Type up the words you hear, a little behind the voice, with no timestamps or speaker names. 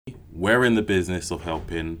we're in the business of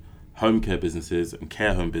helping home care businesses and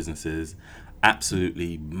care home businesses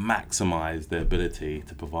absolutely maximize their ability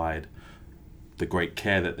to provide the great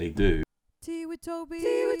care that they do. Tea with Toby,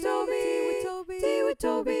 tea with Toby, tea with Toby, tea with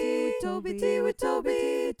Toby, tea with Toby, tea with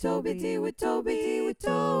Toby, tea with Toby, tea with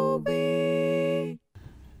Toby.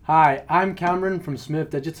 Hi, I'm Cameron from Smooth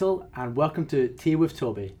Digital and welcome to Tea with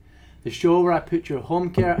Toby, the show where I put your home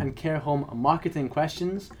care and care home marketing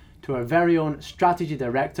questions to our very own strategy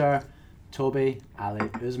director, Toby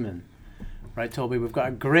Ali Usman. Right, Toby, we've got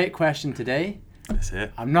a great question today. That's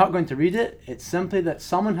it. I'm not going to read it. It's simply that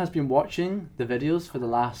someone has been watching the videos for the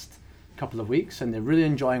last couple of weeks and they're really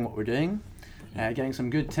enjoying what we're doing, getting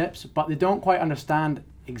some good tips, but they don't quite understand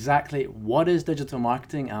exactly what is digital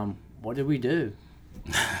marketing and what do we do.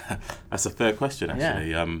 That's a fair question,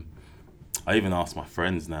 actually. Yeah. I even ask my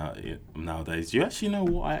friends nowadays, do you actually know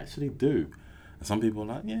what I actually do? And some people are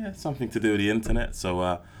like, yeah, something to do with the internet.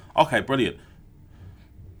 So, okay, brilliant.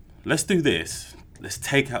 Let's do this. Let's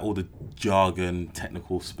take out all the jargon,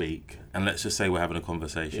 technical speak, and let's just say we're having a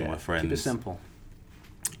conversation with friends. Keep it simple.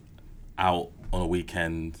 Out on a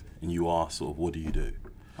weekend, and you ask sort of, what do you do?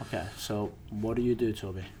 Okay, so what do you do,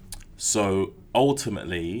 Toby? So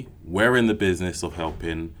ultimately, we're in the business of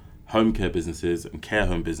helping home care businesses and care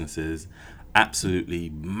home businesses absolutely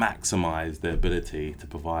maximize their ability to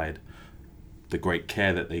provide the great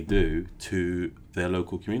care that they do to their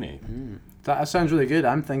local community. That sounds really good.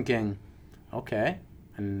 I'm thinking, okay,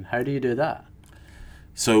 and how do you do that?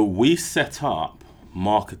 So we set up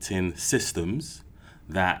marketing systems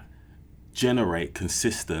that generate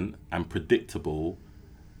consistent and predictable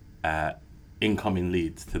incoming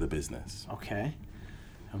leads to the business. Okay.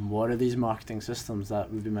 And what are these marketing systems? That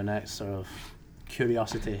would be my next sort of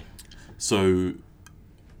curiosity. So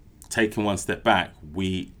taking one step back,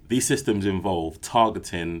 these systems involve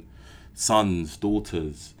targeting sons,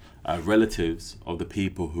 daughters, relatives of the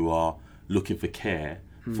people who are looking for care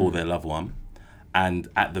for their loved one. And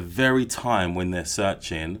at the very time when they're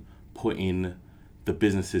searching, putting the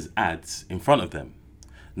business's ads in front of them.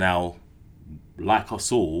 Now, like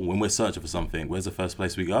us all, when we're searching for something, where's the first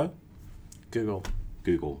place we go? Google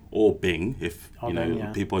or Bing, if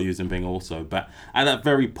people are using Bing also. But at that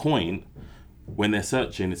very point, when they're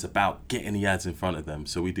searching, it's about getting the ads in front of them.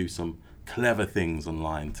 So we do some clever things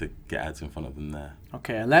online to get ads in front of them there.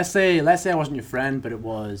 Okay, and let's say I wasn't your friend, but it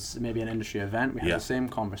was maybe an industry event. We had the same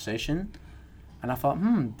conversation, and I thought,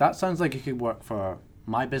 that sounds like it could work for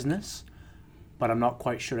my business, but I'm not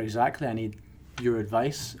quite sure exactly. I need your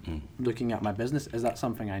advice looking at my business. Is that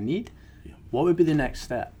something I need? Yeah. What would be the next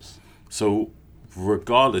steps? So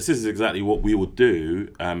regardless, this is exactly what we would do.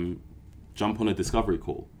 Jump on a discovery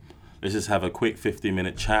call. Let's just have a quick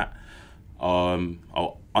 15-minute chat.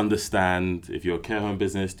 I'll understand if you're a care home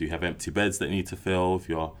business, do you have empty beds that you need to fill? If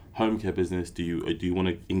you're a home care business, do you want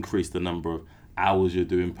to increase the number of hours you're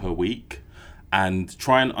doing per week? And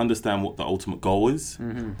try and understand what the ultimate goal is.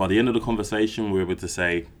 By the end of the conversation, we're able to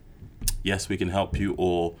say, yes, we can help you,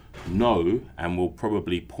 or no, and we'll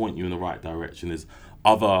probably point you in the right direction. There's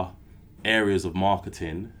other areas of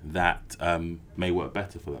marketing that may work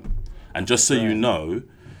better for them. And just so you know,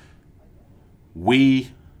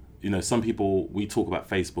 some people, we talk about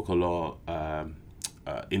Facebook a lot,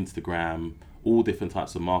 Instagram, all different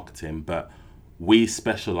types of marketing, but we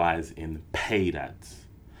specialize in paid ads.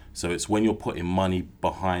 So it's when you're putting money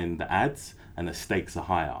behind the ads and the stakes are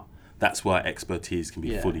higher. That's where expertise can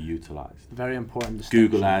be fully utilized. Very important distinction.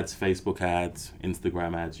 Google ads, Facebook ads,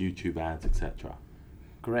 Instagram ads, YouTube ads, etc.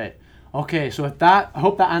 Great. Okay, so with that, I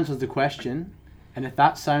hope that answers the question. And if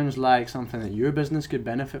that sounds like something that your business could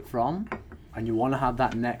benefit from, and you want to have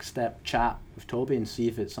that next step chat with Toby and see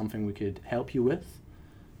if it's something we could help you with,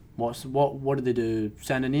 what do they do?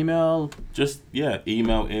 Send an email? Just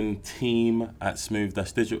email in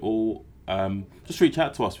team@smooth-digital. Just reach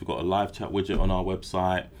out to us. We've got a live chat widget on our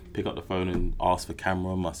website. Pick up the phone and ask for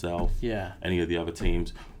Cameron, myself, any of the other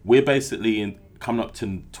teams. We're basically coming up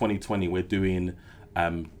to 2020. We're doing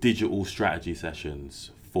digital strategy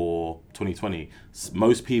sessions for 2020.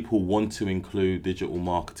 Most people want to include digital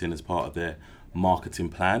marketing as part of their marketing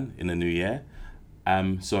plan in the new year.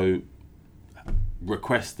 So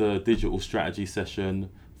request the digital strategy session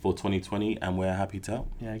for 2020 and we're happy to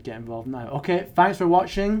help. Yeah, get involved now. Okay, thanks for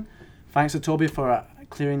watching. Thanks to Toby for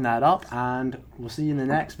clearing that up, and we'll see you in the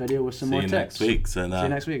next video with some more tips. See you next week. See you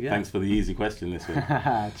next week, Thanks for the easy question this week.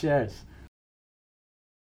 Cheers.